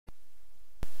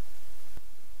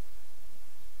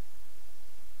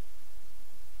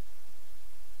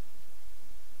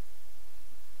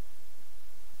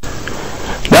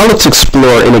Now let's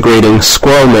explore integrating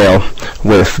Squirrelmail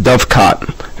with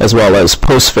Dovecot, as well as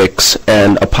Postfix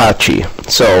and Apache.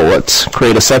 So let's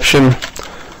create a section,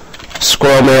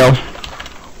 Squirrelmail,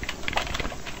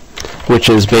 which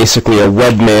is basically a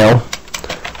webmail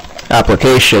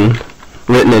application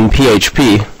written in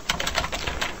PHP,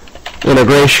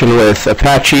 integration with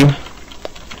Apache,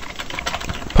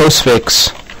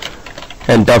 Postfix,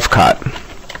 and Dovecot.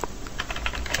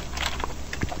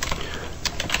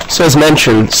 So as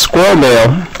mentioned,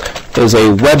 Squirrelmail is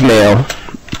a webmail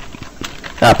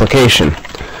application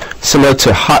similar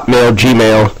to Hotmail,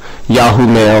 Gmail, Yahoo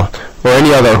Mail, or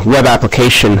any other web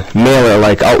application mailer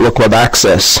like Outlook Web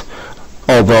Access.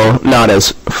 Although not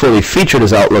as fully featured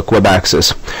as Outlook Web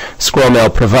Access,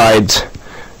 Squirrelmail provides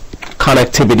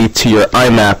connectivity to your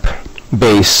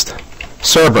IMAP-based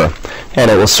server,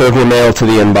 and it will serve your mail to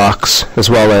the inbox, as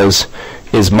well as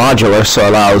is modular, so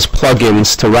allows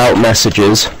plugins to route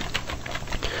messages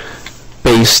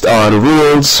based on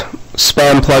rules,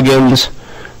 spam plugins,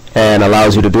 and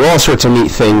allows you to do all sorts of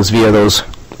neat things via those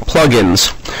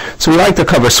plugins. So we like to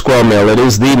cover Squirrelmail. It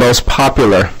is the most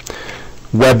popular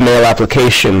webmail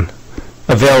application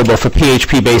available for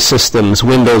PHP-based systems,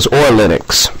 Windows or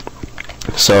Linux.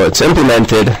 So it's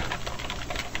implemented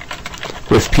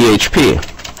with PHP.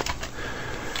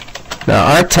 Now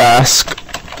our task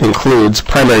includes,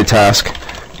 primary task,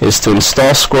 is to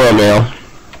install Squirrelmail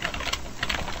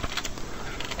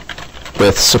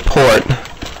with support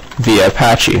via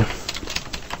Apache.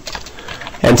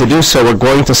 And to do so, we're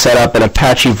going to set up an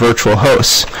Apache virtual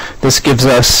host. This gives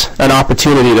us an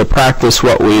opportunity to practice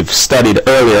what we've studied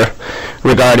earlier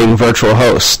regarding virtual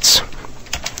hosts.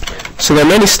 So there are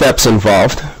many steps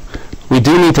involved. We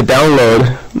do need to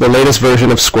download the latest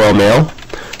version of Squirrelmail.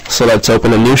 So let's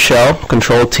open a new shell,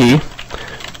 Control-T,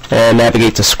 and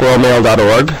navigate to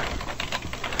squirrelmail.org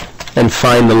and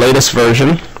find the latest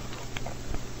version.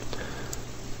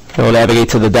 We'll navigate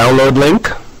to the download link.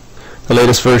 The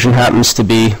latest version happens to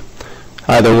be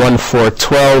either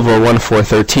 1.4.12 or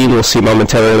 1.4.13. We'll see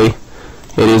momentarily.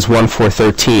 It is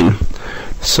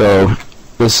 1.4.13. So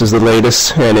this is the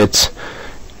latest, and it's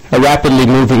a rapidly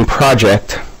moving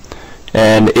project,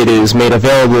 and it is made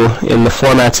available in the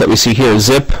formats that we see here: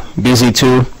 zip,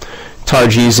 BZ2,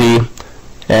 tar.gz,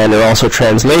 and there are also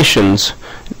translations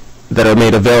that are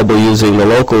made available using the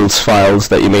locals files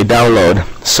that you may download,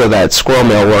 so that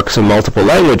Squirrelmail works in multiple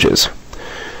languages.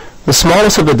 The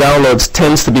smallest of the downloads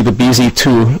tends to be the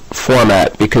BZ2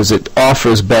 format because it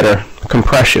offers better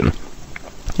compression.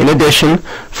 In addition,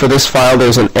 for this file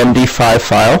there's an MD5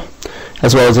 file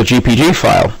as well as a GPG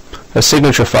file, a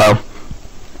signature file.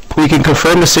 We can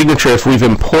confirm the signature if we've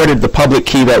imported the public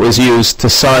key that was used to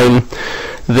sign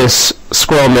this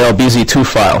Squirrelmail BZ2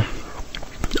 file.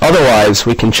 Otherwise,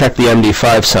 we can check the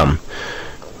MD5 sum.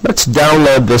 Let's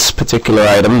download this particular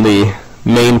item, the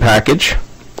main package,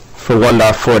 for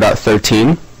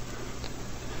 1.4.13.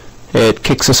 It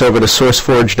kicks us over to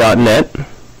sourceforge.net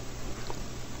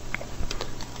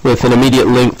with an immediate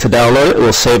link to download it.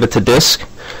 We'll save it to disk,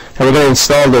 and we're going to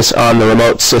install this on the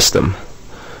remote system.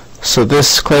 So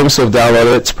this claims to have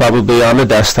downloaded. It's probably on the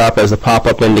desktop as the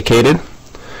pop-up indicated.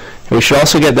 And we should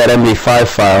also get that MD5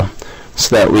 file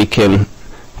so that we can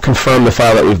confirm the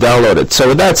file that we've downloaded. So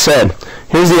with that said,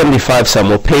 here's the MD5 sum.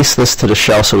 We'll paste this to the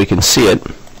shell so we can see it.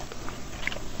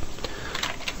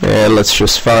 And let's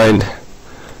just find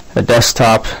a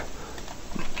desktop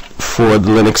for the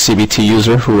Linux CBT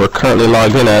user who we're currently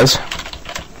logged in as.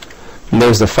 And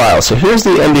there's the file. So here's the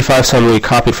MD5 sum we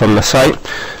copied from the site.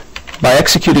 By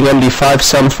executing MD5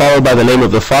 sum followed by the name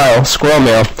of the file,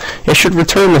 Squirrelmail, it should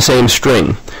return the same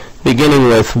string, beginning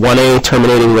with 1A,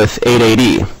 terminating with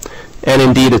 88E. And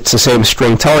indeed, it's the same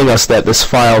string telling us that this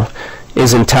file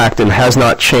is intact and has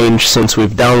not changed since we've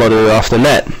downloaded it off the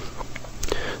net.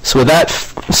 So with that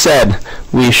said,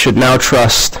 we should now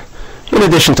trust, in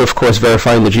addition to, of course,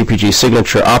 verifying the GPG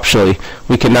signature optionally,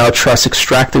 we can now trust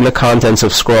extracting the contents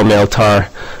of Squirrelmail tar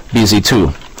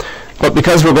BZ2. But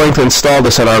because we're going to install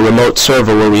this on our remote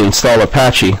server where we install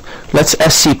Apache, let's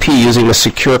SCP using the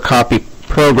secure copy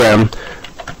program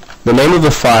the name of the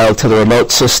file to the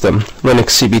remote system,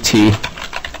 Linux CBT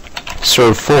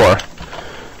serv4,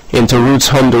 into root's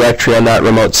home directory on that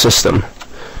remote system.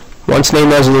 Once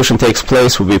name resolution takes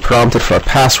place, we'll be prompted for a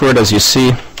password, as you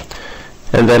see,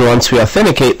 and then once we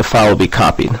authenticate, the file will be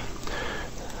copied.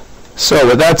 So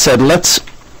with that said, let's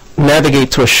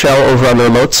navigate to a shell over on the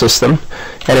remote system,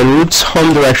 and in root's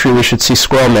home directory we should see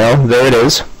Squirrelmail. There it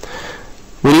is.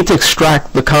 We need to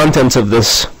extract the contents of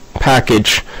this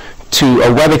package to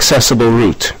a web accessible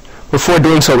root. Before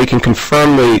doing so, we can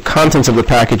confirm the contents of the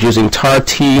package using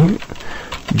tar.t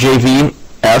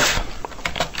jvf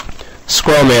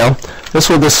Squirrelmail. This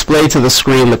will display to the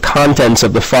screen the contents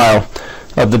of the file,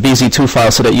 of the BZ2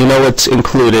 file, so that you know what's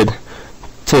included,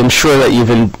 to ensure that you've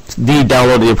indeed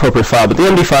downloaded the appropriate file. But the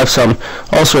MD5 sum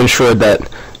also ensured that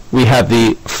we have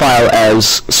the file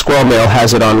as Squirrelmail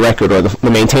has it on record, or the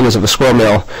maintainers of the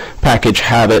Squirrelmail package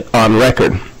have it on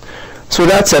record. So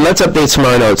with that said, let's update some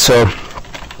of our notes. So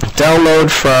download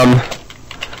from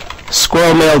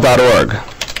squirrelmail.org.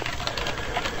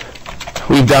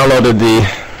 We've downloaded the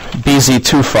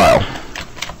BZ2 file.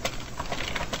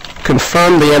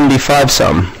 Confirm the MD5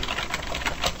 sum.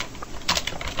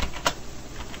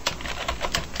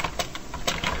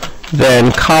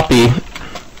 Then copy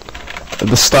the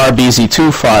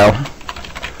 .bz2 file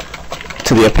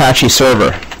to the Apache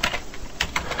server.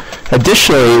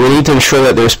 Additionally, we need to ensure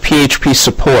that there's PHP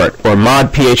support, or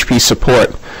mod PHP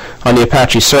support, on the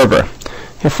Apache server.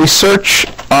 If we search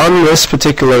on this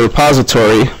particular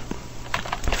repository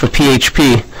for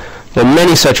PHP, there are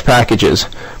many such packages.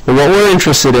 But what we're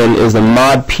interested in is the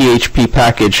mod PHP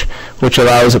package, which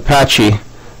allows Apache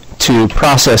to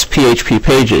process PHP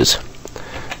pages.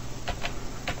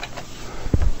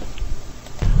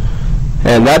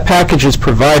 And that package is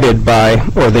provided by,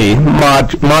 or the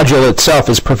module itself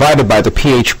is provided by the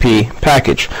PHP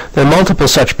package. There are multiple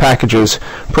such packages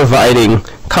providing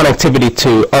connectivity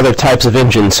to other types of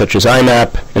engines such as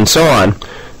IMAP and so on.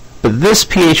 But this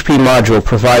PHP module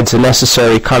provides the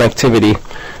necessary connectivity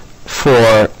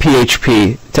for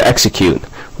PHP to execute.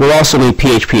 We'll also need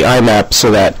PHP IMAP so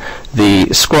that the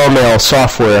Squirrelmail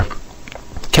software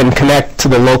can connect to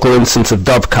the local instance of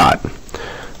Dovecot.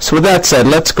 So with that said,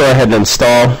 let's go ahead and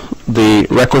install the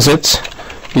requisites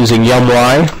using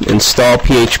yum-y install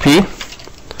PHP.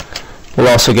 We'll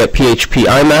also get PHP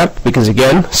IMAP because,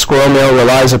 again, Squirrelmail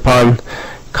relies upon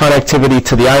connectivity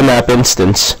to the IMAP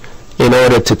instance in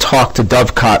order to talk to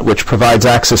Dovecot, which provides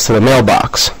access to the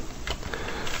mailbox.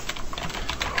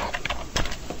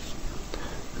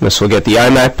 This will get the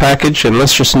IMAP package, and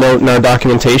let's just note in our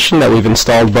documentation that we've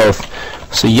installed both.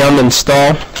 So yum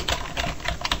install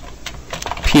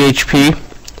PHP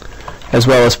as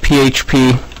well as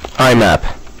PHP IMAP.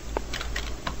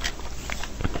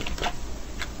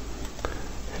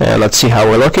 And let's see how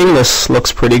we're looking. This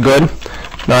looks pretty good.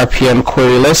 An RPM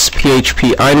query list,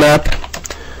 PHP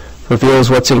IMAP reveals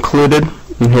what's included.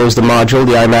 And here's the module,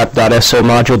 the imap.so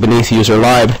module beneath user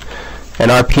lib. An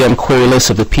RPM query list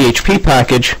of the PHP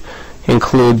package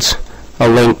includes a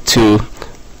link to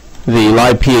the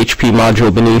libphp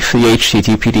module beneath the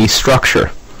HTTPD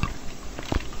structure.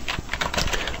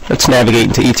 Let's navigate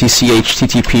into etc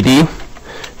httpd.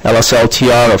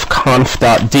 lsltr of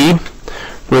conf.d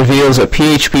reveals a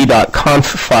php.conf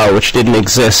file which didn't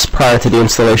exist prior to the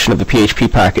installation of the PHP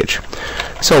package.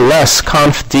 So less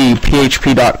confd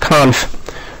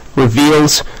php.conf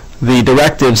reveals the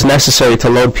directives necessary to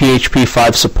load PHP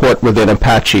 5 support within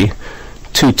Apache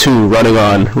 2.2 running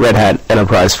on Red Hat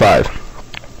Enterprise 5.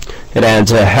 It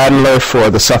adds a handler for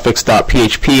the suffix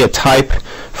 .php, a type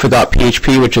for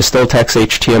 .php, which is still text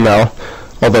HTML,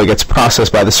 although it gets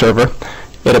processed by the server.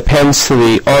 It appends to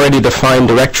the already defined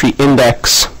directory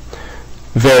index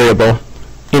variable,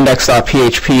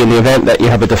 index.php, in the event that you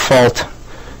have a default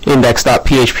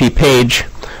index.php page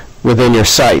within your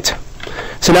site.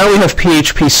 So now we have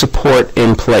PHP support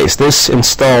in place. This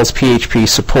installs PHP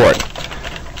support.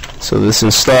 So this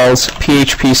installs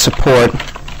PHP support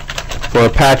for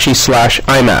Apache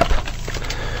 /IMAP.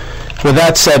 With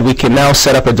that said, we can now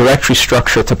set up a directory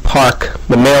structure to park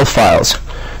the mail files.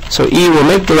 So E will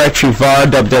make directory var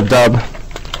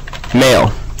www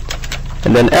mail,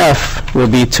 and then F will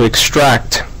be to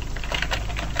extract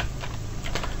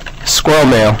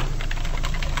Squirrelmail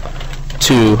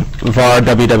to var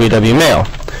www mail.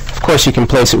 Of course, you can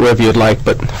place it wherever you'd like,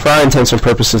 but for our intents and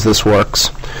purposes, this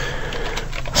works.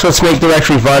 So let's make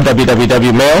directory var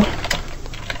www mail,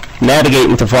 navigate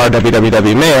into var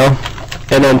www mail,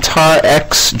 and then tar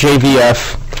x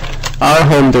jvf our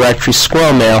home directory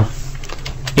Squirrelmail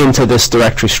into this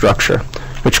directory structure,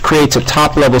 which creates a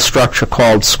top-level structure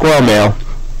called Squirrelmail,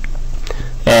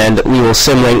 and we will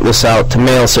symlink this out to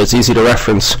mail so it's easy to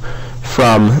reference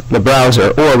from the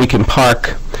browser, or we can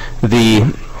park the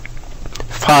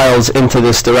files into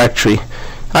this directory.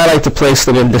 I like to place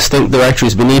them in distinct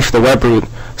directories beneath the web root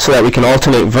so that we can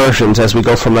alternate versions as we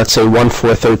go from, let's say,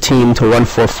 1.4.13 to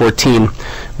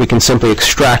 1.4.14. We can simply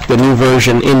extract the new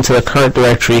version into the current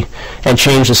directory and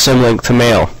change the symlink to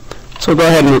mail. So go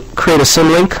ahead and create a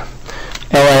symlink,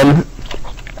 ln,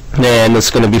 and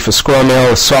it's going to be for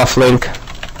Squirrelmail, a soft link.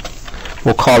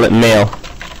 We'll call it mail.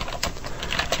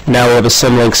 Now we have a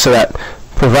symlink so that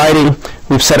providing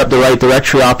we've set up the right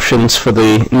directory options for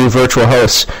the new virtual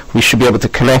host, we should be able to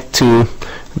connect to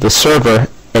the server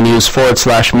and use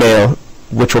 /mail,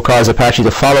 which will cause Apache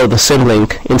to follow the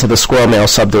symlink into the Squirrelmail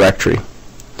subdirectory.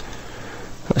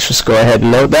 Let's just go ahead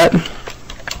and note that.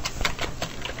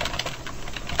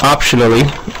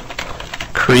 Optionally,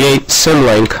 create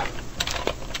symlink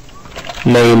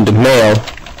named mail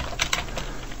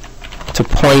to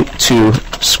point to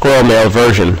Squirrelmail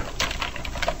version,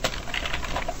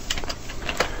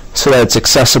 so that it's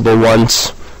accessible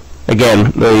once,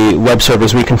 again, the web server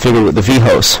is reconfigured with the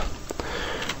vhost.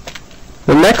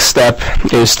 The next step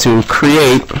is to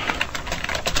create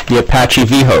the Apache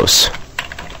vhost.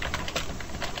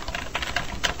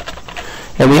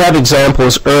 And we have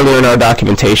examples earlier in our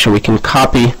documentation. We can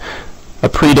copy a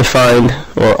predefined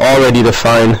or already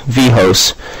defined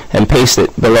vhost and paste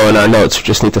it below in our notes. We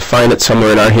just need to find it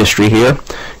somewhere in our history here.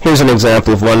 Here's an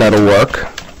example of one that'll work.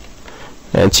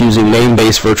 And it's using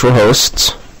name-based virtual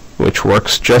hosts, which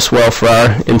works just well for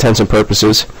our intents and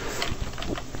purposes.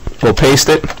 We'll paste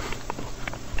it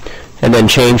and then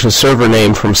change the server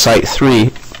name from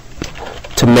site3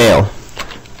 to mail.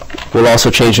 We'll also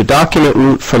change the document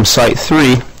root from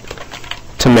site3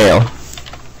 to mail,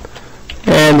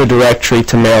 and the directory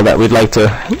to mail that we'd like to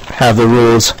have the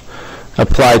rules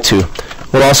apply to.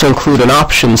 We'll also include an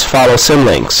options follow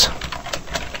symlinks,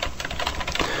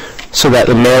 so that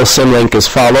the mail symlink is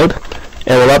followed,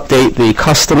 and we'll update the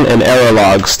custom and error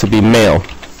logs to be mail.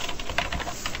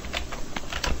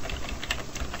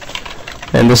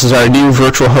 And this is our new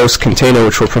virtual host container,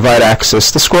 which will provide access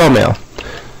to Squirrelmail.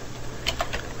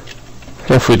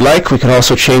 If we'd like, we can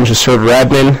also change the server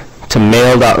admin to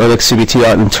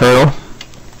mail.linuxcbt.internal,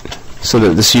 so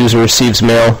that this user receives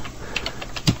mail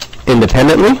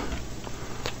independently.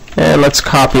 And let's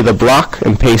copy the block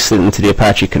and paste it into the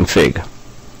Apache config.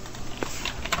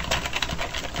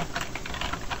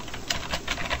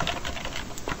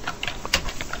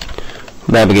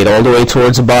 Navigate all the way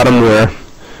towards the bottom where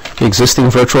the existing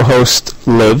virtual host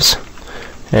lives,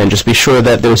 and just be sure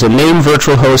that there's a name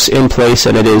virtual host in place,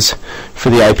 and it is for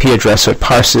the IP address, so it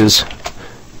parses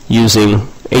using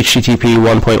HTTP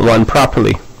 1.1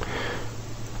 properly.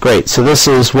 Great, so this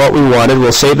is what we wanted.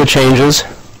 We'll save the changes,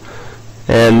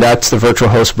 and that's the virtual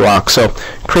host block. So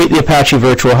create the Apache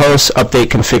virtual host, update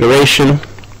configuration.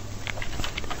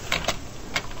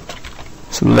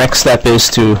 So the next step is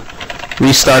to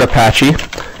restart Apache.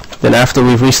 Then after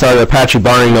we've restarted Apache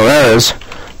barring no errors,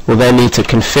 we'll then need to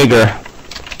configure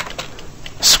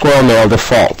Squirrelmail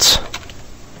defaults.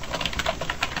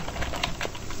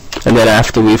 And then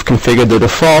after we've configured the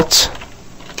defaults,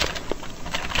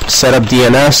 set up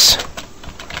DNS,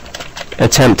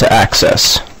 attempt to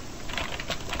access.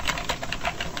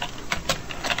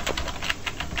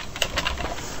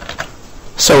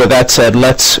 So with that said,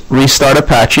 let's restart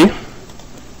Apache.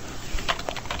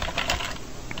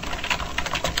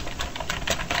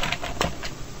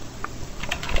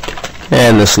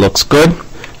 And this looks good.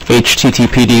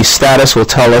 HTTPD status will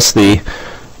tell us the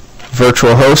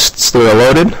virtual hosts that are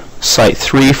loaded. Site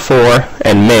 3, 4,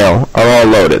 and mail are all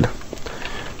loaded.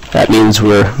 That means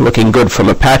we're looking good from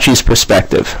Apache's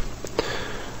perspective.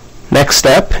 Next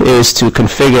step is to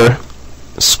configure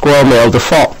Squirrelmail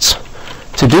defaults.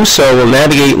 To do so, we'll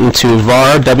navigate into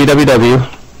var www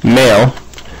mail,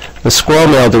 the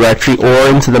Squirrelmail directory, or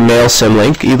into the mail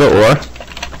symlink, either or.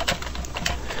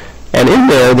 And in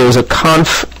there, there's a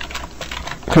config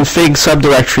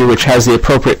subdirectory which has the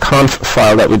appropriate conf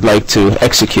file that we'd like to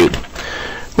execute.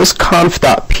 This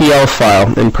conf.pl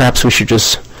file, and perhaps we should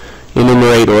just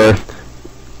enumerate or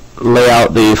lay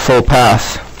out the full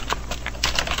path,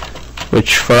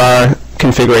 which for our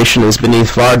configuration is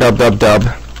beneath var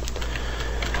www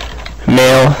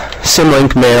mail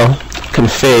symlink mail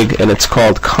config, and it's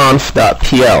called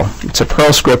conf.pl. It's a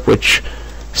Perl script which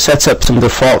sets up some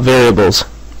default variables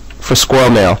for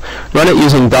Squirrelmail. Run it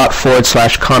using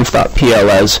 ./conf.pl,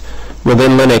 as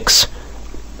within Linux,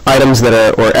 items that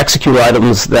are, or executable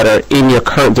items that are in your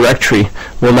current directory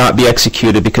will not be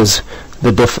executed because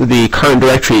the current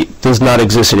directory does not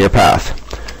exist in your path.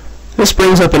 This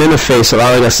brings up an interface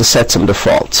allowing us to set some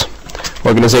defaults.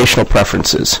 Organizational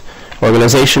preferences.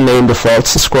 Organization name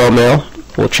defaults to Squirrelmail.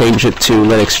 We'll change it to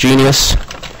Linux Genius.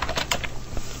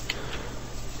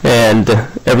 And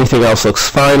everything else looks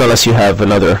fine unless you have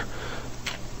another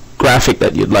graphic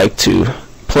that you'd like to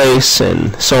place,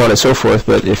 and so on and so forth.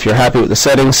 But if you're happy with the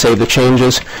settings, save the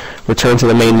changes, return to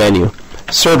the main menu.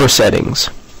 Server settings.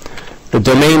 The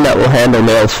domain that will handle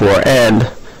mail for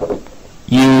and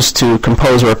use to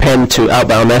compose or append to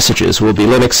outbound messages will be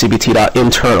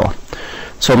linuxcbt.internal.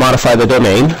 So modify the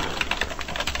domain.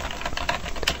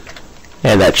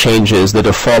 and that changes the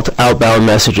default outbound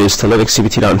messages to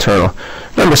linuxcbt.internal.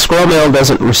 Remember, Squirrelmail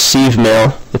doesn't receive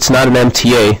mail. It's not an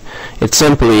MTA. It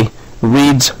simply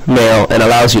reads mail and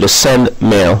allows you to send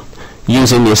mail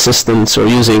using the assistance or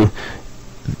using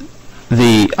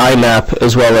the IMAP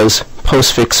as well as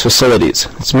postfix facilities.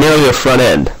 It's merely a front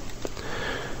end.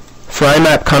 For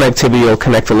IMAP connectivity, you'll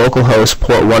connect to localhost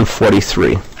port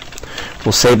 143.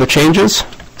 We'll save the changes,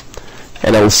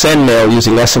 and it will send mail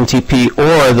using SMTP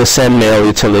or the send mail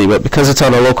utility, but because it's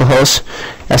on a localhost,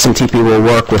 SMTP will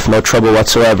work with no trouble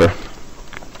whatsoever.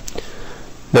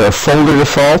 There are folder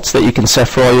defaults that you can set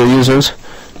for all your users.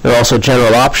 There are also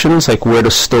general options like where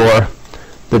to store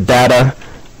the data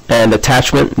and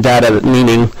attachment, data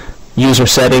meaning user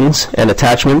settings and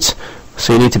attachments.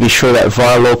 So you need to be sure that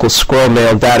var local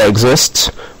Squirrelmail data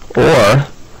exists or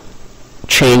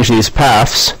change these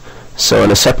paths. So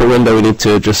in a separate window we need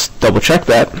to just double check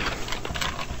that.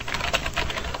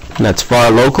 And that's var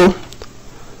local.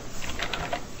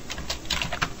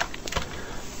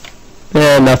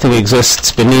 And nothing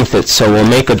exists beneath it, so we'll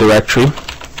make a directory,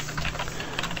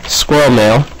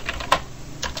 Squirrelmail,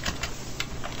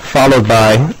 followed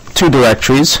by two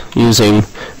directories using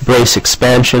brace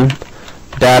expansion,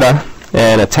 data,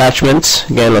 and attachments.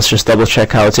 Again, let's just double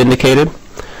check how it's indicated.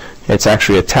 It's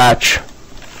actually attach.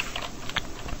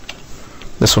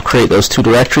 This will create those two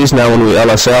directories. Now when we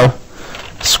LSL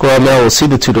Squirrelmail, we'll see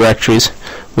the two directories.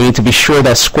 We need to be sure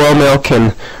that Squirrelmail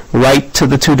can write to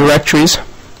the two directories,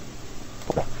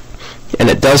 and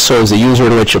it does so as the user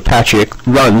in which Apache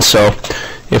runs. So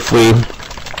if we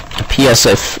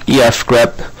psef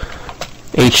grep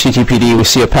httpd, we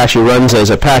see Apache runs as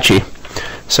Apache.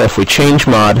 So if we change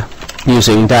mod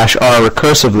using -r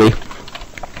recursively,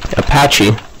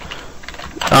 Apache,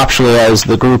 optionally as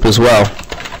the group as well,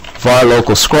 var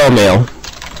local Squirrelmail,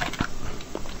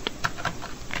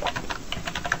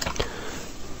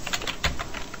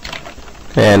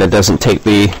 and it doesn't take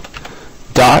the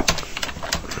dot,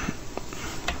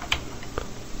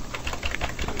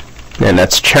 and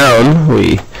that's chown.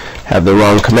 We have the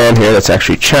wrong command here. That's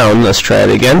actually chown. Let's try it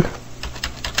again.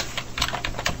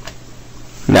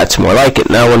 And that's more like it.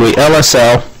 Now when we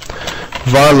LSL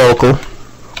var local,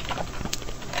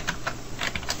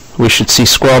 we should see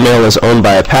Squirrelmail is owned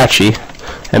by Apache,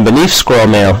 and beneath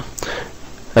Squirrelmail,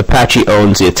 Apache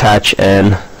owns the attach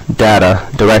and data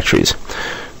directories.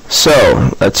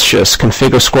 So let's just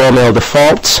configure Squirrelmail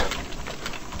defaults,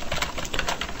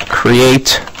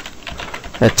 create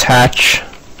attach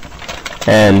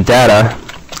and data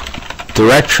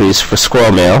directories for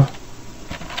Squirrelmail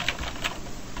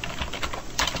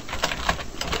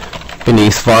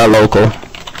beneath var local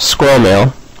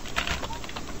Squirrelmail,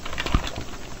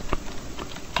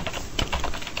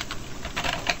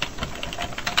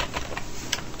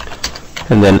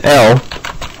 and then L,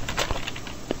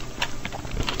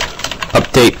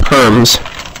 update perms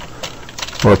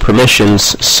or permissions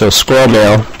so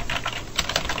Squirrelmail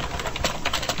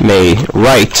may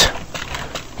write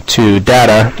to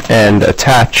data and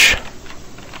attach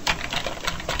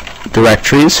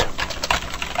directories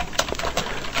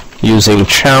using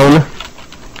chown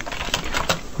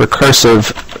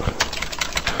recursive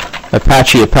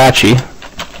Apache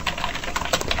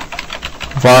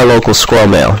var local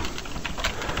Squirrelmail.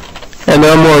 And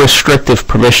there are more restrictive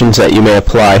permissions that you may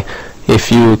apply.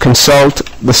 If you consult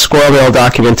the Squirrelmail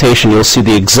documentation, you'll see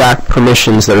the exact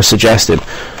permissions that are suggested,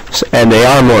 and they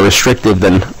are more restrictive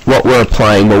than what we're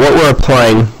applying, but what we're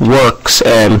applying works,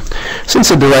 and since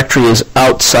the directory is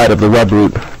outside of the web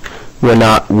root, we're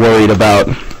not worried about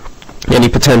any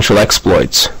potential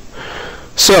exploits.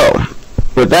 So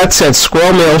with that said,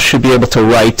 Squirrelmail should be able to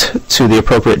write to the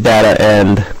appropriate data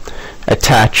and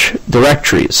attach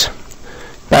directories.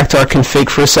 Back to our config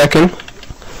for a second.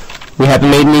 We haven't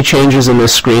made any changes in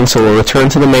this screen, so we'll return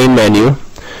to the main menu.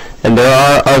 And there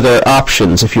are other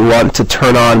options. If you want to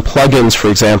turn on plugins, for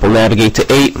example, navigate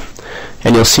to 8,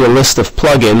 and you'll see a list of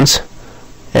plugins,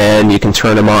 and you can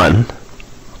turn them on.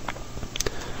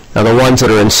 Now the ones that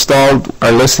are installed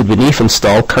are listed beneath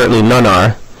installed. Currently none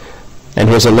are. And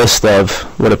here's a list of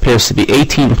what appears to be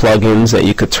 18 plugins that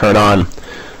you could turn on.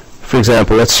 For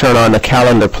example, let's turn on the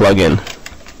calendar plugin.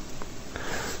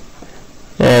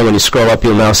 And when you scroll up,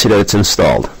 you'll now see that it's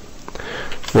installed.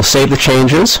 We'll save the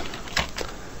changes.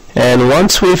 And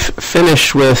once we've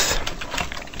finished with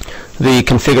the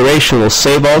configuration, we'll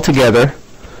save all together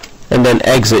and then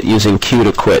exit using Q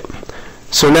to quit.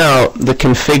 So now the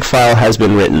config file has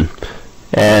been written,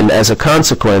 and as a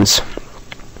consequence,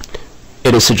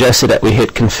 it is suggested that we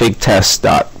hit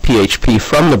config-test.php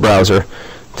from the browser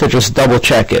to just double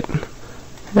check it.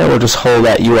 And we'll just hold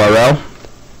that URL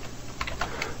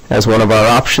as one of our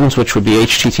options, which would be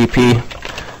HTTP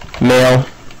mail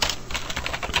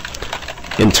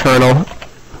internal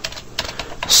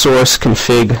source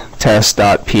config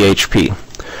test.php.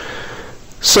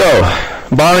 So,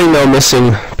 barring no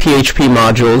missing PHP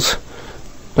modules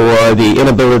or the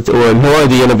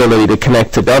inability to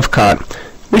connect to Dovecot,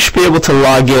 we should be able to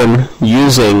log in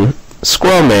using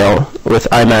Squirrelmail with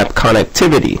IMAP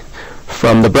connectivity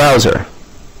from the browser.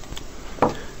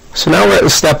 So now we're at the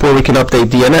step where we can update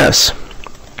DNS,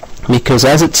 because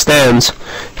as it stands,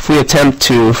 if we attempt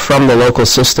to, from the local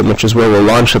system, which is where we'll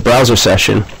launch the browser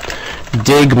session,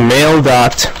 dig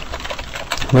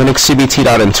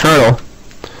mail.linuxcbt.internal,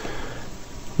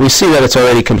 we see that it's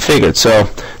already configured. So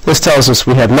this tells us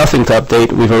we have nothing to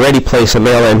update. We've already placed a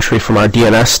mail entry from our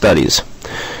DNS studies.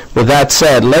 With that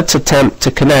said, let's attempt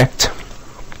to connect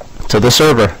to the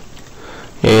server.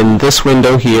 In this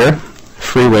window here,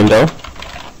 free window,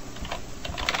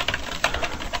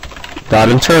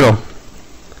 .internal.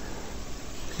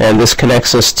 And this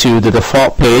connects us to the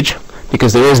default page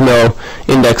because there is no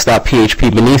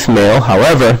index.php beneath mail.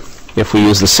 However, if we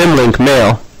use the symlink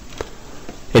mail,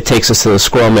 it takes us to the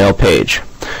Squirrelmail page.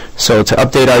 So to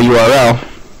update our URL,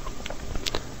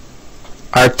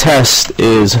 our test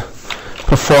is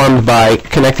performed by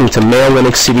connecting to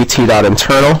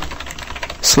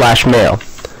mail.linuxcbt.internal/mail.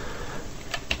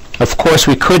 Of course,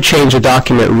 we could change the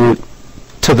document route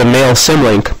to the mail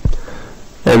symlink,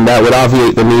 and that would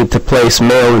obviate the need to place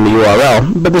mail in the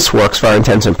URL, but this works for our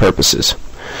intents and purposes.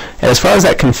 And as far as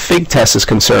that config test is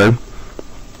concerned,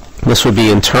 this would be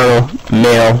internal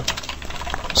mail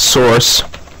source.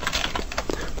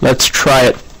 Let's try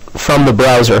it from the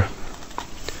browser.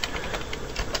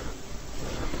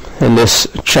 And this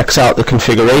checks out the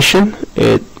configuration.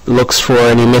 It looks for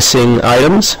any missing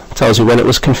items, tells you when it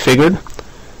was configured,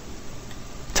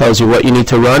 tells you what you need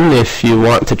to run if you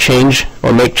want to change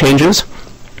or make changes.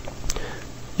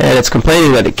 And it's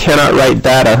complaining that it cannot write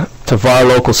data to var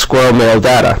local Squirrelmail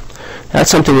data.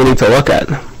 That's something we need to look at.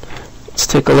 Let's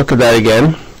take a look at that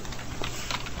again.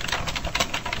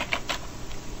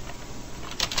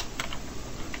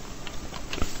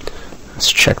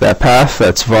 Let's check that path.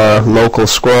 That's var local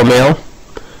Squirrelmail.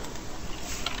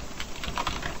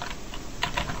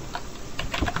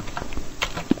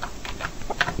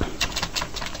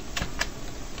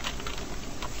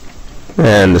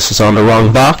 And this is on the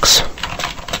wrong box.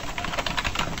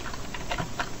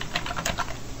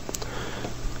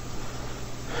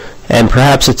 And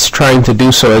perhaps it's trying to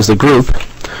do so as the group.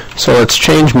 So let's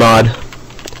change mod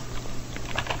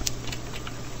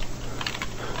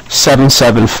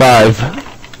 775,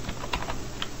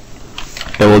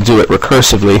 and we'll do it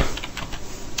recursively.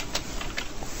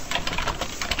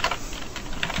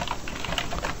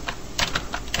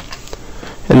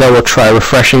 And then we'll try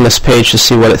refreshing this page to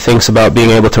see what it thinks about being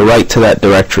able to write to that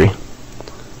directory.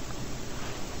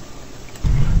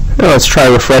 Now let's try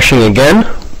refreshing again.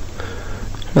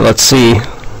 And let's see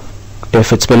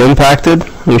if it's been impacted.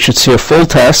 We should see a full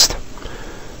test.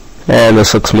 And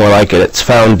this looks more like it. It's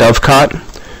found Dovecot.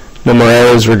 No more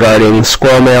errors regarding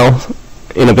Squirrelmail,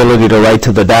 inability to write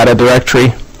to the data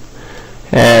directory.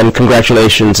 And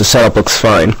congratulations, the setup looks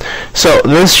fine. So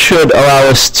this should allow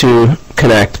us to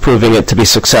connect, proving it to be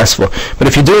successful. But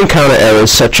if you do encounter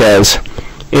errors such as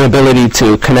inability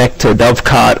to connect to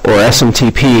Dovecot or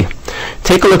SMTP,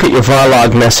 take a look at your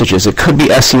varlog messages. It could be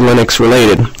SE Linux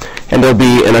related, and there'll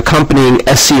be an accompanying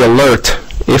SE alert,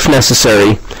 if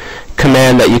necessary,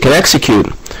 command that you can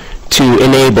execute to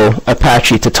enable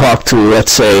Apache to talk to,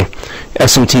 let's say,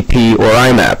 SMTP or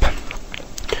IMAP.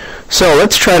 So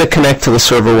let's try to connect to the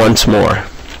server once more.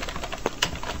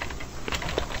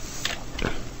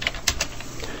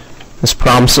 This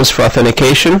prompts us for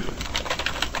authentication.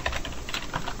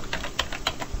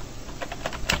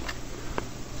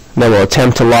 Then we'll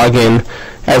attempt to log in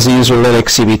as a user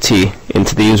Linux CBT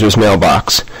into the user's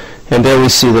mailbox. And there we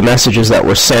see the messages that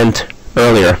were sent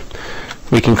earlier.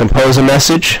 We can compose a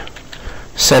message,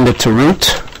 send it to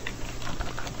root,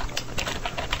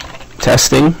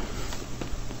 testing.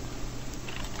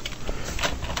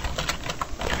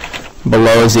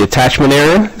 Below is the attachment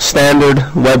area, standard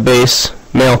web-based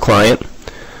mail client.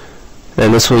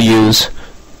 And this will use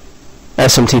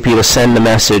SMTP to send the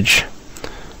message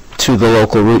to the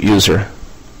local root user.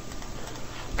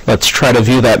 Let's try to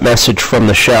view that message from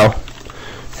the shell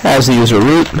as the user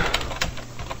root.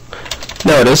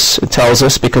 Notice it tells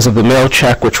us, because of the mail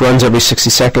check which runs every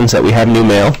 60 seconds, that we have new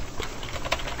mail.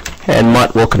 And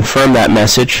mutt will confirm that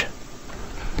message.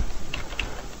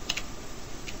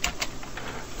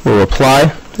 We'll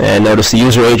reply, and notice the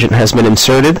user agent has been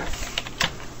inserted.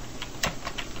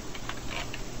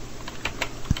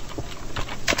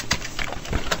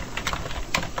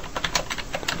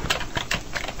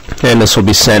 and this will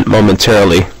be sent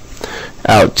momentarily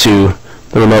out to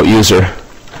the remote user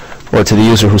or to the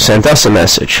user who sent us a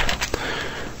message.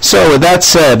 So with that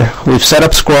said, we've set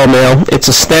up Squirrelmail. It's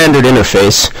a standard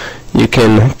interface. You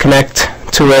can connect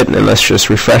to it, and let's just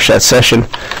refresh that session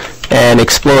and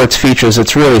explore its features.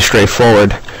 It's really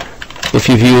straightforward. If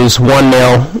you've used one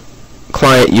mail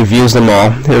client, you've used them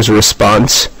all. Here's a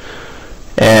response,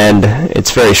 and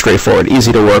it's very straightforward,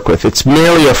 easy to work with. It's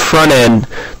merely a front end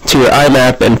to your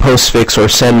IMAP and postfix or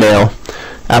sendmail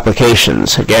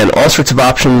applications. Again, all sorts of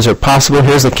options are possible.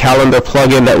 Here's the calendar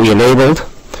plugin that we enabled,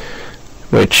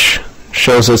 which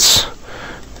shows us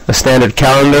a standard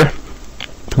calendar.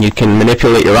 You can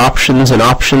manipulate your options and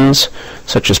options,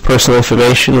 such as personal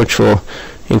information, which will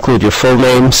include your full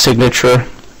name, signature,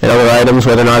 and other items,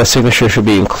 whether or not a signature should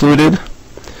be included.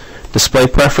 Display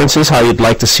preferences, how you'd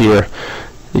like to see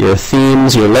your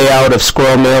themes, your layout of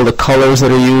Squirrelmail, the colors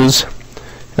that are used,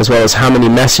 as well as how many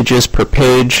messages per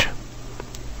page,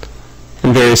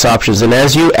 and various options. And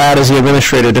as you add, as the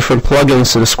administrator, different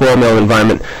plugins to the Squirrelmail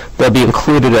environment, they'll be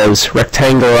included as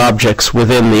rectangular objects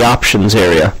within the options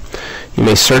area. You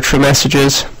may search for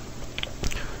messages,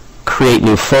 create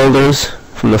new folders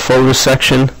from the folders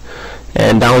section,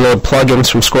 and download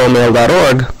plugins from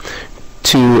squirrelmail.org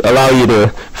to allow you to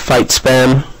fight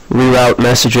spam, reroute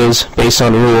messages based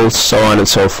on rules, so on and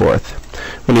so forth.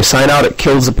 When you sign out, it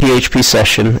kills the PHP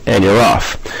session and you're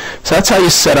off. So that's how you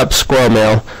set up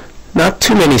Squirrelmail. Not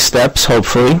too many steps,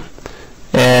 hopefully,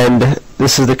 and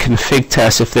this is the config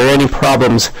test. If there are any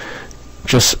problems,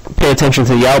 just pay attention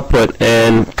to the output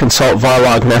and consult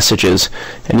varlog messages,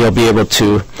 and you'll be able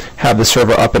to have the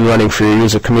server up and running for your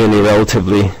user community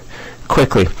relatively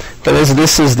quickly. But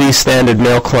this is the standard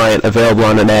mail client available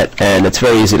on the net, and it's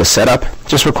very easy to set up. It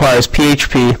just requires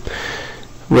PHP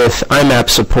with IMAP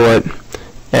support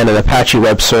and an Apache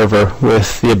web server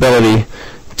with the ability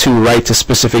to write to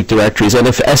specific directories. And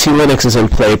if SE Linux is in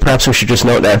play, perhaps we should just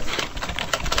note that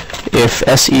if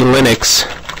SE Linux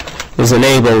is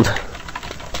enabled,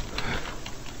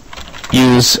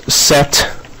 use set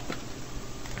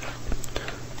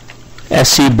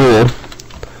SE bool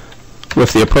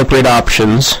with the appropriate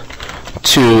options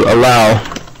to allow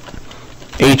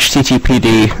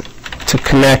HTTPD to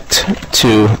connect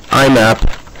to IMAP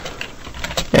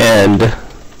and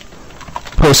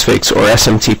postfix or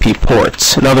SMTP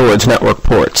ports, in other words, network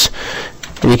ports.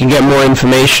 And you can get more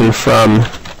information from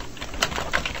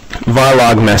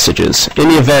varlog messages. In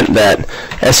the event that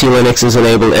SE Linux is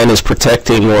enabled and is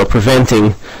protecting or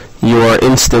preventing your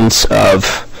instance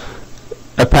of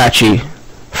Apache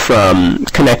from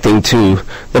connecting to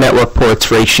the network ports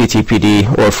for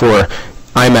HTTPD or for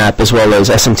IMAP as well as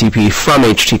SMTP from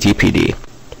HTTPD.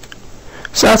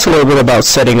 So that's a little bit about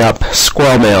setting up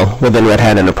Squirrelmail within Red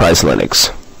Hat Enterprise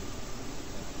Linux.